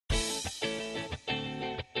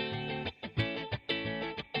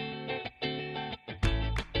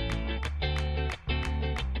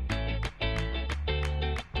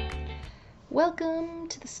Welcome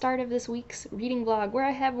to the start of this week's reading vlog where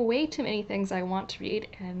I have way too many things I want to read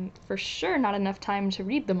and for sure not enough time to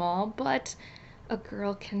read them all, but a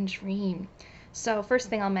girl can dream. So first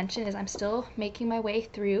thing I'll mention is I'm still making my way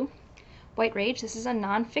through White Rage. This is a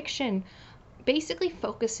nonfiction basically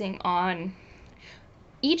focusing on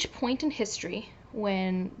each point in history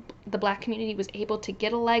when the Black community was able to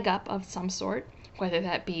get a leg up of some sort, whether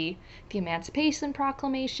that be the Emancipation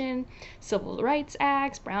Proclamation, Civil Rights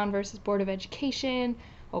Acts, Brown versus Board of Education,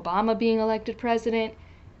 Obama being elected president.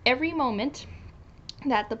 Every moment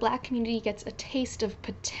that the Black community gets a taste of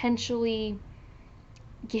potentially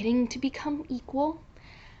getting to become equal,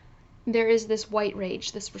 there is this white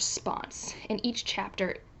rage, this response, and each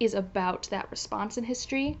chapter is about that response in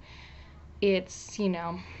history. It's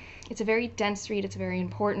a very dense read, it's a very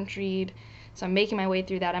important read, so I'm making my way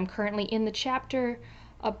through that. I'm currently in the chapter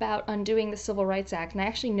about undoing the Civil Rights Act, and I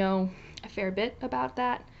actually know a fair bit about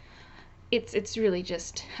that. It's really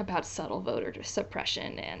just about subtle voter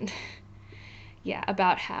suppression and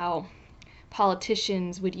about how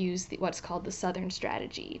politicians would use what's called the Southern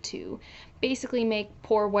strategy to basically make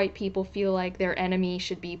poor white people feel like their enemy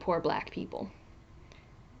should be poor Black people.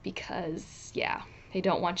 Because, they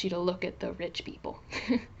don't want you to look at the rich people.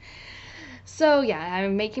 So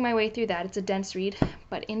I'm making my way through that. It's a dense read,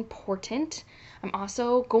 but important. I'm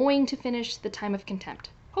also going to finish The Time of Contempt,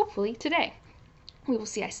 hopefully today. We will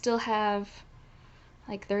see. I still have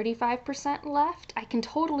like 35% left. I can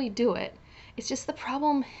totally do it. It's just the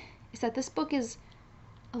problem is that this book is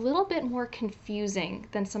a little bit more confusing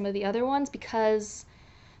than some of the other ones because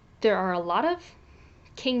there are a lot of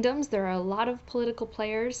kingdoms, there are a lot of political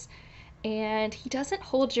players, and he doesn't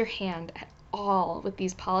hold your hand at all with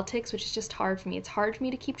these politics, which is just hard for me. It's hard for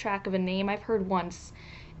me to keep track of a name I've heard once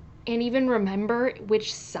and even remember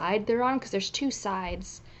which side they're on, because there's two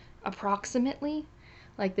sides approximately,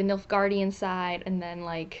 like the Nilfgaardian side and then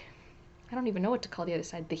like I don't even know what to call the other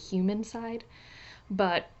side, the human side.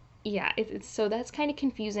 But so that's kind of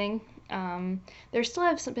confusing. There still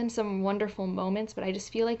have been some wonderful moments, but I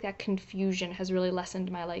just feel like that confusion has really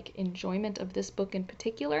lessened my enjoyment of this book in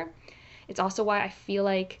particular. It's also why I feel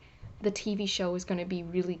like the TV show is going to be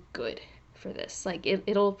really good for this.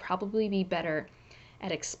 It'll probably be better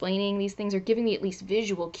at explaining these things or giving me at least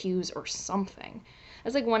visual cues or something.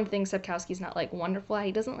 That's one thing Sapokwski's not wonderful at.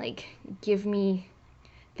 He doesn't give me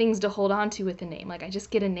things to hold on to with a name. I just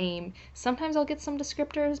get a name. Sometimes I'll get some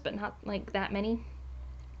descriptors, but not that many.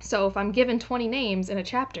 So if I'm given 20 names in a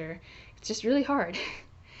chapter, it's just really hard.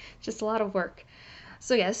 It's just a lot of work.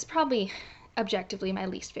 So this is probably objectively my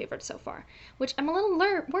least favorite so far, which I'm a little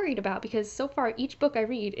worried about because so far each book I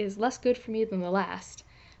read is less good for me than the last.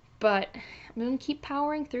 But I'm going to keep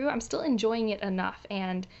powering through. I'm still enjoying it enough,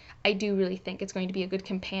 and I do really think it's going to be a good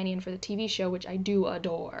companion for the TV show, which I do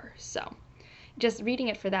adore. So just reading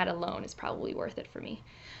it for that alone is probably worth it for me.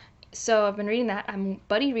 So I've been reading that. I'm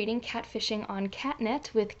buddy reading Catfishing on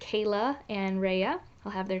CatNet with Kayla and Rhea.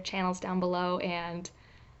 I'll have their channels down below, and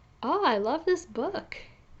I love this book.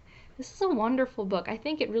 This is a wonderful book. I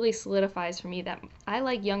think it really solidifies for me that I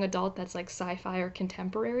like young adult that's sci-fi or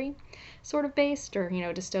contemporary sort of based, or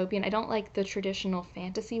dystopian. I don't like the traditional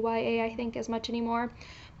fantasy YA, I think, as much anymore,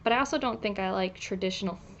 but I also don't think I like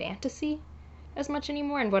traditional fantasy as much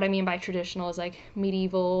anymore. And what I mean by traditional is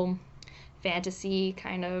medieval fantasy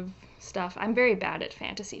kind of stuff. I'm very bad at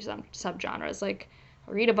fantasy subgenres. I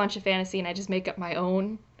read a bunch of fantasy and I just make up my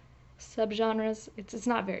own subgenres. It's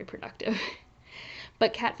not very productive.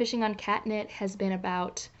 But Catfishing on CatNet has been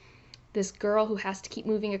about this girl who has to keep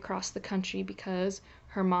moving across the country because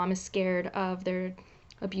her mom is scared of their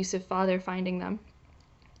abusive father finding them.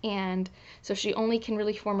 And so she only can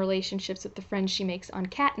really form relationships with the friends she makes on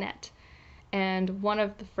CatNet. And one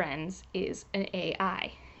of the friends is an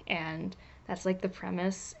AI. And that's the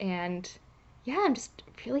premise. And I'm just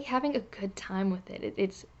really having a good time with it.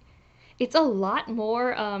 It's a lot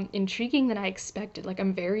more intriguing than I expected.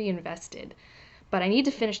 I'm very invested. But I need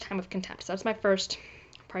to finish Time of Contempt, so that's my first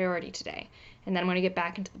priority today. And then I'm going to get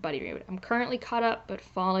back into the buddy read. I'm currently caught up, but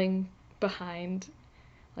falling behind,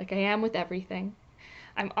 like I am with everything.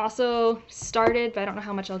 I'm also started, but I don't know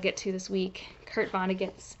how much I'll get to this week, Kurt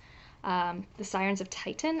Vonnegut's The Sirens of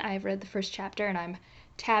Titan. I've read the first chapter, and I'm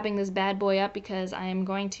tabbing this bad boy up because I'm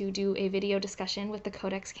going to do a video discussion with the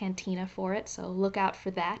Codex Cantina for it, so look out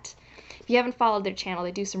for that. If you haven't followed their channel,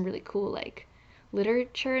 they do some really cool,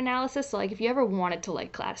 literature analysis. So if you ever wanted to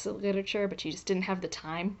classical literature but you just didn't have the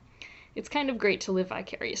time, it's kind of great to live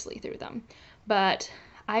vicariously through them. But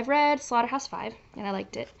I've read Slaughterhouse-Five and I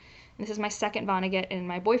liked it, and this is my second Vonnegut, and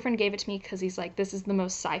my boyfriend gave it to me because he's this is the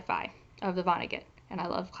most sci-fi of the Vonnegut, and I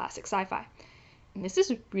love classic sci-fi, and this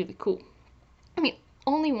is really cool. I mean,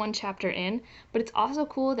 only one chapter in, but it's also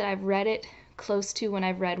cool that I've read it close to when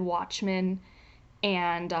I've read Watchmen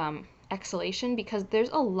and Exhalation, because there's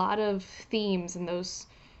a lot of themes in those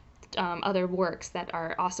other works that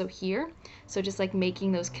are also here. So just like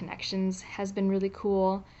making those connections has been really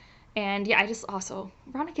cool. And yeah, I just also,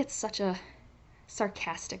 Vonnegut's such a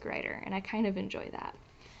sarcastic writer, and I kind of enjoy that.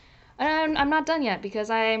 And I'm not done yet because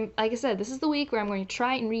like I said, this is the week where I'm going to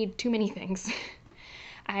try and read too many things.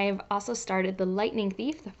 I've also started The Lightning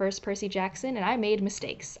Thief, the first Percy Jackson, and I made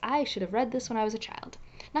mistakes. I should have read this when I was a child.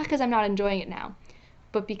 Not because I'm not enjoying it now,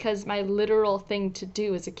 but because my literal thing to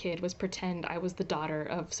do as a kid was pretend I was the daughter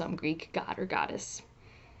of some Greek god or goddess.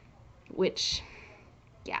 Which,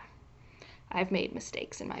 yeah, I've made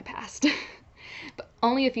mistakes in my past. But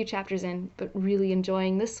only a few chapters in, but really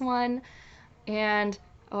enjoying this one. And,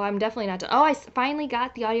 oh, I'm definitely not done. Oh, I finally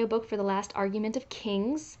got the audiobook for The Last Argument of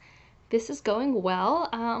Kings. This is going well.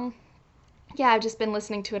 Yeah, I've just been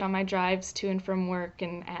listening to it on my drives to and from work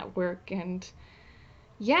and at work, and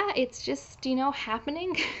yeah, it's just,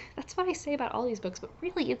 happening. That's what I say about all these books, but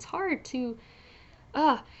really, it's hard to,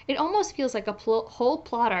 it almost feels like a whole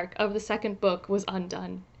plot arc of the second book was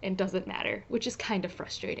undone and doesn't matter, which is kind of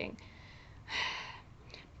frustrating.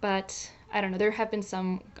 But, I don't know, there have been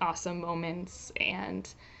some awesome moments,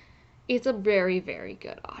 and it's a very, very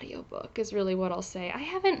good audiobook, is really what I'll say.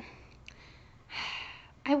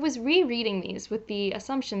 I was rereading these with the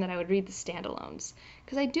assumption that I would read the standalones,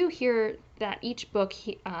 because I do hear that each book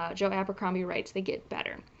Joe Abercrombie writes, they get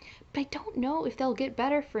better. But I don't know if they'll get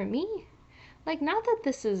better for me. Like, not that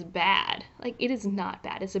this is bad. Like, it is not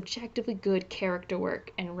bad. It's objectively good character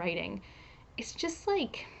work and writing. It's just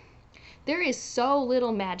like, there is so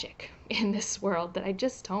little magic in this world that I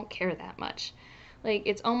just don't care that much. Like,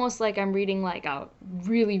 it's almost like I'm reading like a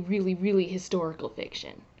really, really, really historical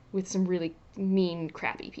fiction with some really mean,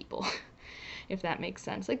 crappy people, if that makes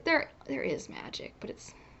sense. Like, there is magic, but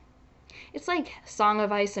it's like Song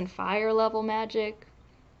of Ice and Fire level magic,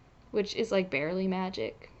 which is like barely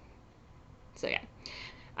magic. So yeah,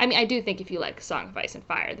 I mean, I do think if you like Song of Ice and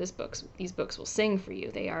Fire, these books will sing for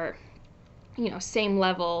you. They are, same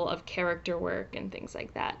level of character work and things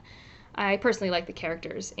like that. I personally like the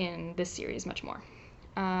characters in this series much more.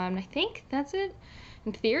 I think that's it.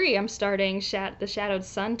 In theory, I'm starting The Shadowed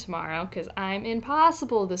Sun tomorrow because I'm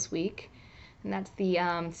impossible this week. And that's the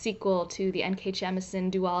sequel to the N.K.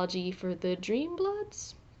 Jemisin duology for the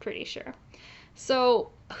Dreambloods? Pretty sure.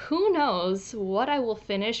 So, who knows what I will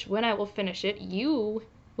finish, when I will finish it. You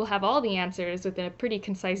will have all the answers within a pretty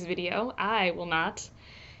concise video. I will not.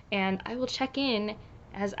 And I will check in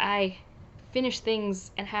as I finish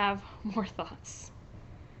things and have more thoughts.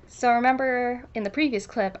 So remember in the previous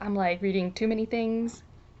clip, I'm like reading too many things?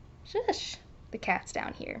 Shush, the cat's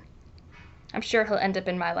down here. I'm sure he'll end up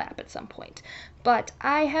in my lap at some point. But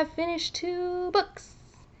I have finished 2 books.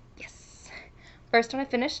 Yes. First one I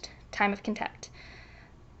finished, Time of Contempt.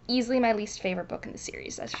 Easily my least favorite book in the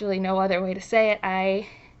series. That's really no other way to say it. I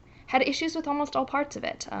had issues with almost all parts of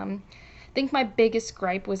it. I think my biggest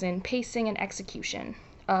gripe was in pacing and execution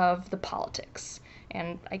of the politics,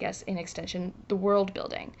 and I guess in extension, the world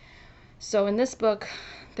building. So in this book,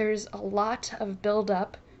 there's a lot of build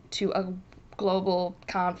up to a global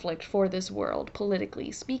conflict for this world,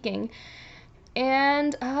 politically speaking,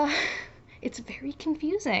 and it's very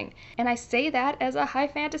confusing. And I say that as a high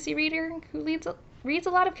fantasy reader who reads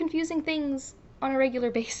a lot of confusing things on a regular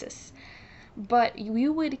basis. But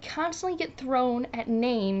you would constantly get thrown at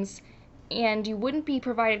names, and you wouldn't be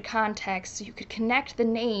provided context, so you could connect the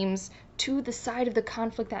names to the side of the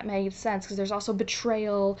conflict that made sense, because there's also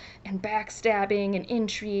betrayal and backstabbing and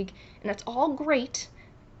intrigue, and that's all great.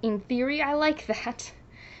 In theory, I like that,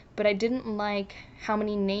 but I didn't like how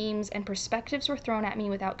many names and perspectives were thrown at me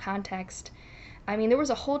without context. I mean, there was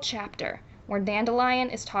a whole chapter where Dandelion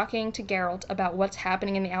is talking to Geralt about what's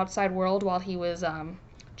happening in the outside world while he was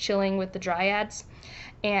chilling with the Dryads,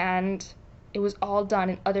 and it was all done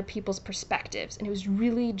in other people's perspectives, and it was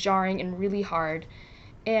really jarring and really hard.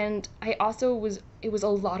 And it was a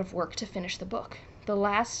lot of work to finish the book. The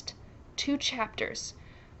last 2 chapters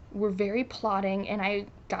were very plotting, and I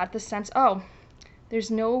got the sense,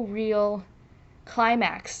 there's no real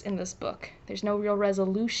climax in this book. There's no real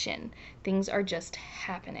resolution. Things are just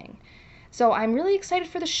happening. So I'm really excited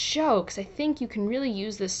for the show, because I think you can really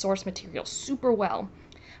use this source material super well.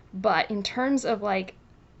 But in terms of like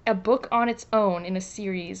a book on its own in a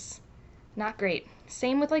series, not great.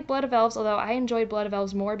 Same with like Blood of Elves, although I enjoyed Blood of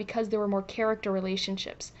Elves more because there were more character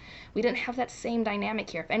relationships. We didn't have that same dynamic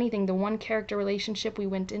here. If anything, the one character relationship we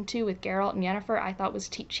went into with Geralt and Yennefer I thought was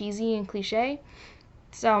cheesy and cliche.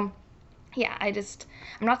 So yeah,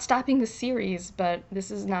 I'm not stopping the series, but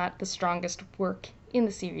this is not the strongest work in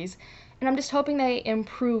the series. And I'm just hoping they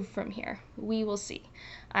improve from here. We will see.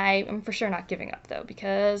 I am for sure not giving up though,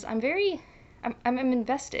 because I'm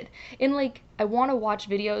invested in, like, I want to watch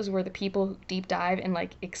videos where the people deep dive and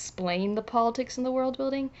like explain the politics and the world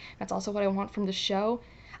building. That's also what I want from the show.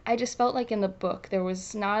 I just felt like in the book there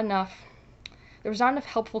was not enough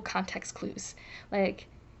helpful context clues. Like,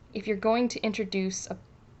 if you're going to introduce a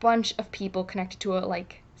bunch of people connected to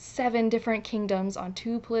like 7 different kingdoms on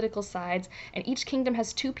 2 political sides, and each kingdom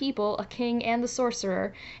has 2 people, a king and the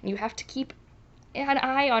sorcerer, and you have to keep an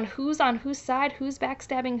eye on whose side, who's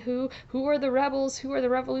backstabbing who are the rebels, who are the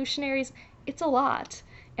revolutionaries. It's a lot,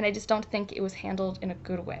 and I just don't think it was handled in a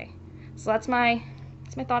good way. So that's my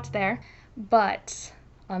thoughts there. But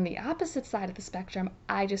on the opposite side of the spectrum,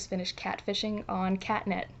 I just finished Catfishing on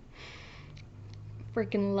CatNet.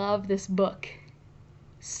 Freaking love this book.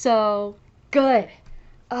 So good.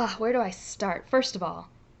 Where do I start? First of all,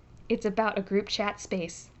 it's about a group chat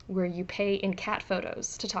space where you pay in cat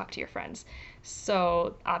photos to talk to your friends.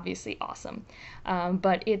 So obviously awesome.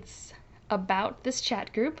 But it's about this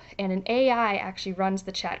chat group, and an AI actually runs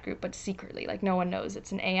the chat group, but secretly. Like, no one knows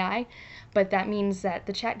it's an AI. But that means that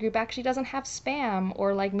the chat group actually doesn't have spam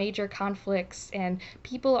or like major conflicts, and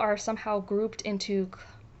people are somehow grouped into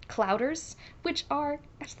clouders,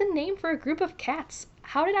 that's the name for a group of cats.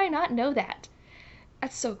 How did I not know that?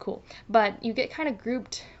 That's so cool. But you get kind of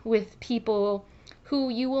grouped with people who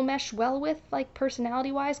you will mesh well with, like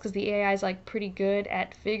personality wise, because the AI is like pretty good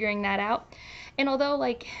at figuring that out. And although,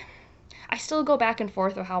 like, I still go back and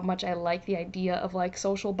forth of how much I like the idea of like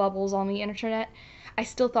social bubbles on the internet, I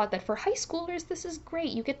still thought that for high schoolers, this is great.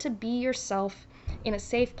 You get to be yourself in a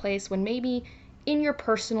safe place when maybe in your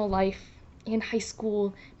personal life in high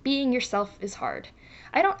school, being yourself is hard.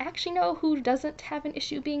 I don't actually know who doesn't have an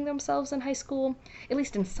issue being themselves in high school, at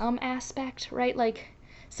least in some aspect, right? Like,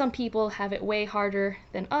 some people have it way harder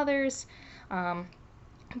than others.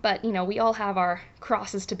 But, we all have our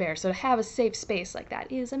crosses to bear. So to have a safe space like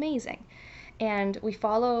that is amazing. And we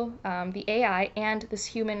follow the AI and this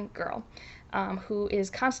human girl who is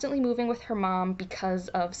constantly moving with her mom because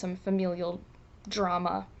of some familial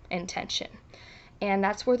drama and tension. And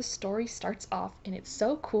that's where the story starts off, and it's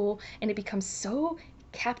so cool, and it becomes so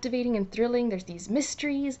captivating and thrilling. There's these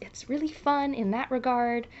mysteries. It's really fun in that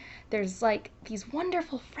regard. There's like these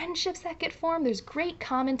wonderful friendships that get formed. There's great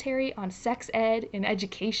commentary on sex ed and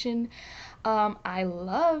education. I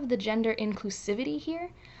love the gender inclusivity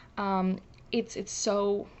here. It's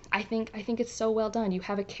so I think it's so well done. You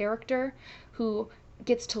have a character who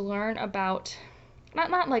gets to learn about,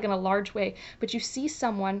 not like in a large way, but you see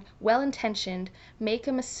someone well-intentioned make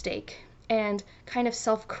a mistake and kind of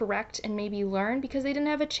self-correct and maybe learn because they didn't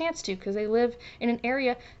have a chance to, because they live in an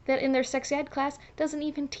area that in their sex ed class doesn't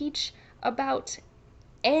even teach about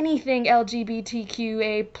anything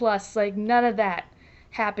LGBTQA plus. Like, none of that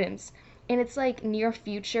happens. And it's like near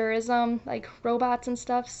futurism, like robots and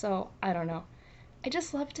stuff. So I don't know. I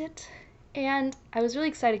just loved it. And I was really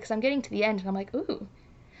excited because I'm getting to the end and I'm like, ooh,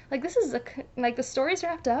 like, this is like, the story's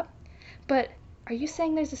wrapped up, but are you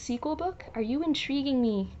saying there's a sequel book? Are you intriguing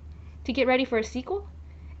me to get ready for a sequel?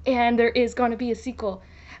 And there is going to be a sequel.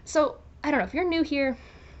 So, I don't know, if you're new here,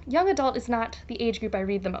 young adult is not the age group I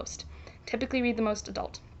read the most. Typically read the most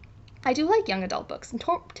adult. I do like young adult books, and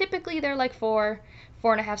typically they're like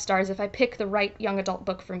 4.5 stars if I pick the right young adult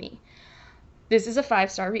book for me. This is a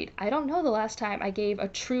 5-star read. I don't know the last time I gave a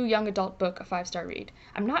true young adult book a 5-star read.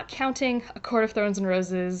 I'm not counting A Court of Thorns and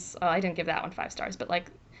Roses. I didn't give that one 5 stars, but like,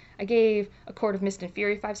 I gave A Court of Mist and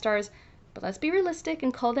Fury 5 stars. But let's be realistic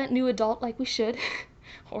and call that new adult, like we should.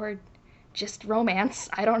 Or just romance.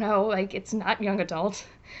 I don't know, like, it's not young adult.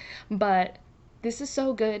 But this is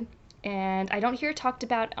so good, and I don't hear it talked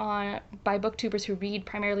about by booktubers who read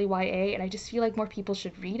primarily YA, and I just feel like more people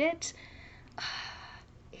should read it.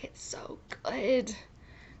 It's so good.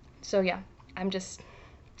 So yeah, I'm just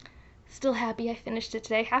still happy I finished it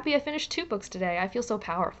today. Happy I finished 2 books today. I feel so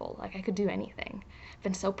powerful, like I could do anything. I've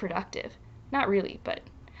been so productive. Not really, but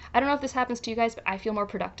I don't know if this happens to you guys, but I feel more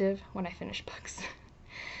productive when I finish books.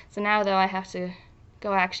 So now, though, I have to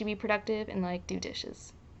go actually be productive and like do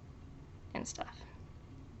dishes and stuff.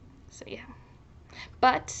 So yeah.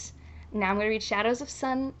 But now I'm going to read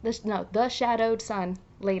The Shadowed Sun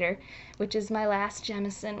later, which is my last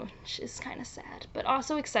Jemisin, which is kind of sad, but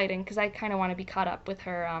also exciting because I kind of want to be caught up with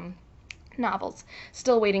her novels.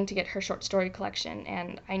 Still waiting to get her short story collection,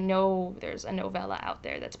 and I know there's a novella out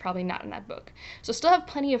there that's probably not in that book. So still have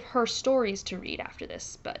plenty of her stories to read after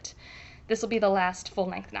this, but this will be the last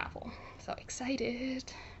full-length novel. So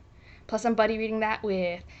excited. Plus I'm buddy reading that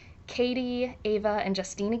with Katie, Ava, and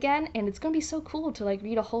Justine again, and it's gonna be so cool to like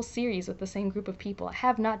read a whole series with the same group of people. I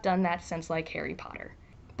have not done that since like Harry Potter.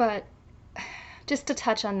 But just to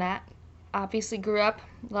touch on that, obviously grew up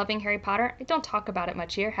loving Harry Potter. I don't talk about it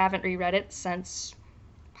much here, haven't reread it since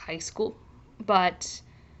high school, but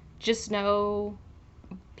just know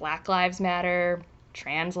Black Lives Matter,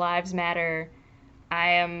 trans lives matter. I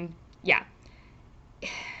am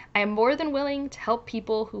more than willing to help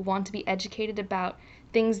people who want to be educated about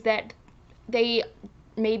things that they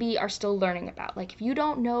maybe are still learning about. Like if you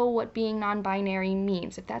don't know what being non-binary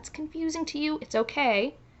means, if that's confusing to you, it's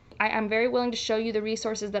okay. I'm very willing to show you the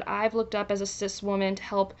resources that I've looked up as a cis woman to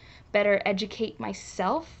help better educate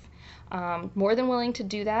myself. More than willing to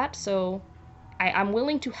do that. So I'm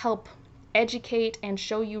willing to help educate and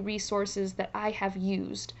show you resources that I have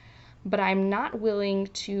used, but I'm not willing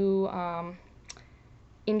to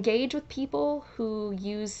engage with people who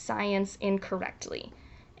use science incorrectly.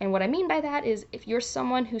 And what I mean by that is if you're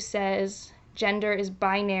someone who says gender is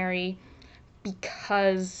binary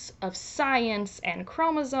because of science and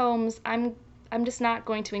chromosomes, I'm just not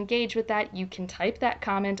going to engage with that. You can type that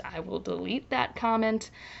comment. I will delete that comment.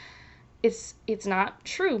 It's not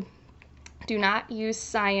true. Do not use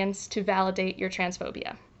science to validate your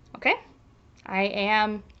transphobia, okay? I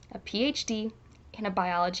am a PhD in a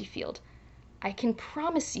biology field. I can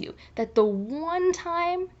promise you that the one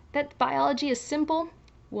time that biology is simple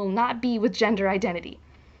will not be with gender identity.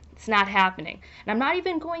 It's not happening. And I'm not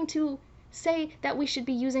even going to say that we should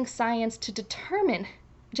be using science to determine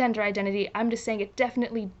gender identity. I'm just saying it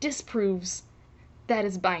definitely disproves that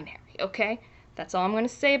it's binary, okay? That's all I'm going to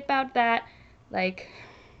say about that. Like,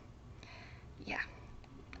 yeah,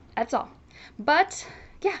 that's all. But,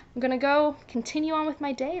 yeah, I'm going to go continue on with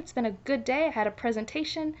my day. It's been a good day. I had a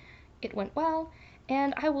presentation. It went well.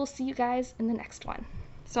 And I will see you guys in the next one.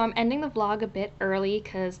 So I'm ending the vlog a bit early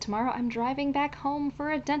because tomorrow I'm driving back home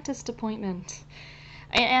for a dentist appointment.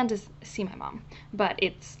 And to see my mom, but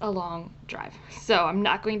it's a long drive, so I'm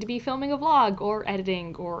not going to be filming a vlog or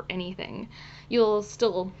editing or anything. You'll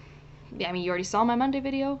still, I mean, you already saw my Monday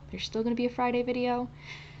video, there's still going to be a Friday video.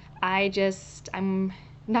 I'm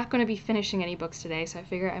not going to be finishing any books today, so I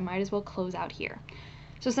figure I might as well close out here.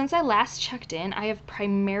 So since I last checked in, I have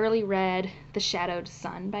primarily read The Shadowed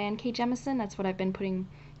Sun by N.K. Jemisin. That's what I've been putting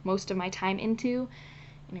most of my time into.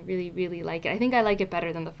 And I really, really like it. I think I like it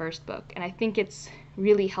better than the first book, and I think it's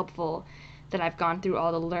really helpful that I've gone through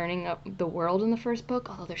all the learning of the world in the first book,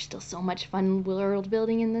 although there's still so much fun world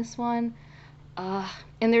building in this one.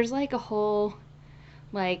 And there's like a whole,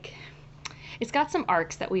 like, it's got some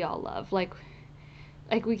arcs that we all love. Like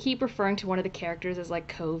we keep referring to one of the characters as like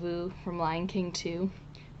Kovu from Lion King 2,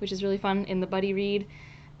 which is really fun in the buddy read.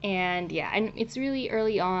 And yeah, and it's really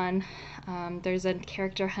early on. There's a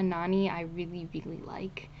character, Hanani, I really, really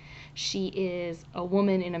like. She is a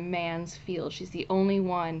woman in a man's field. She's the only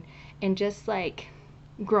one. And just like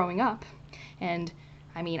growing up, and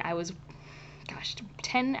I mean, I was,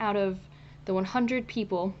 10 out of the 100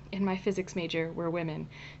 people in my physics major were women.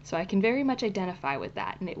 So I can very much identify with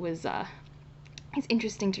that. And it's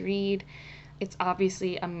interesting to read. It's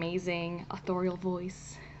obviously amazing, authorial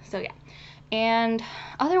voice. So yeah. And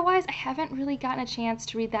otherwise, I haven't really gotten a chance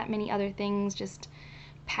to read that many other things, just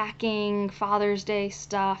packing, Father's Day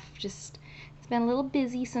stuff, it's been a little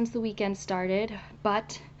busy since the weekend started,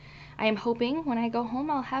 but I am hoping when I go home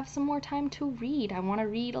I'll have some more time to read. I want to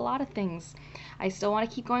read a lot of things. I still want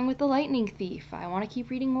to keep going with The Lightning Thief. I want to keep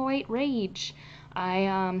reading White Rage.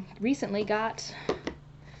 I recently got,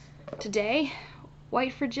 today,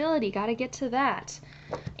 White Fragility, gotta get to that.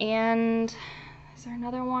 And is there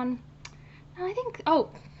another one? I think,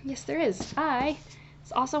 oh, yes there is. I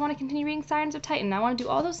also want to continue reading Sirens of Titan. I want to do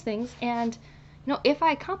all those things, and, you know, if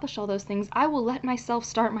I accomplish all those things, I will let myself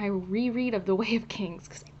start my reread of The Way of Kings,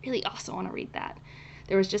 because I really also want to read that.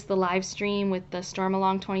 There was just the live stream with the Storm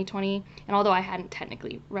Along 2020, and although I hadn't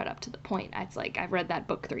technically read up to the point, it's like I've read that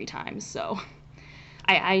book 3 times, so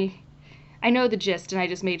I know the gist, and I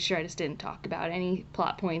just made sure I just didn't talk about any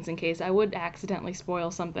plot points in case I would accidentally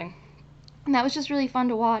spoil something. And that was just really fun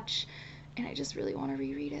to watch. And I just really want to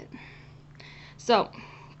reread it. So,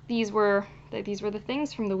 these were the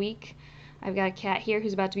things from the week. I've got a cat here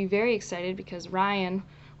who's about to be very excited because Ryan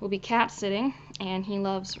will be cat sitting, and he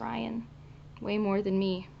loves Ryan way more than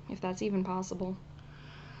me, if that's even possible.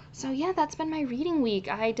 So yeah, that's been my reading week.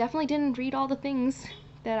 I definitely didn't read all the things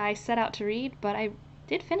that I set out to read, but I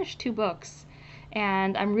did finish 2 books,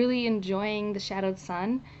 and I'm really enjoying The Shadowed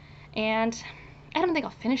Sun, and I don't think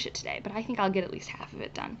I'll finish it today, but I think I'll get at least half of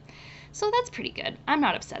it done. So that's pretty good. I'm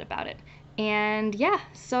not upset about it. And yeah,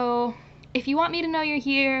 so if you want me to know you're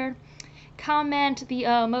here, comment the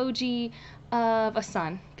emoji of a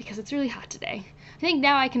sun, because it's really hot today. I think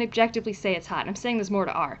now I can objectively say it's hot. I'm saying this more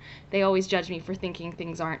to R. They always judge me for thinking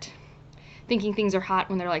things are hot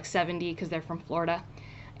when they're like 70 because they're from Florida.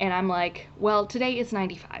 And I'm like, well, today it's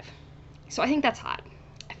 95. So I think that's hot.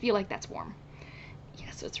 I feel like that's warm.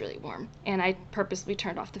 Yeah, so it's really warm. And I purposely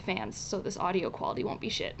turned off the fans so this audio quality won't be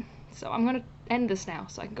shit. So I'm going to end this now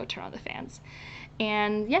so I can go turn on the fans.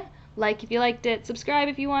 And yeah, like if you liked it, subscribe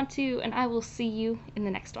if you want to, and I will see you in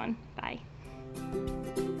the next one. Bye.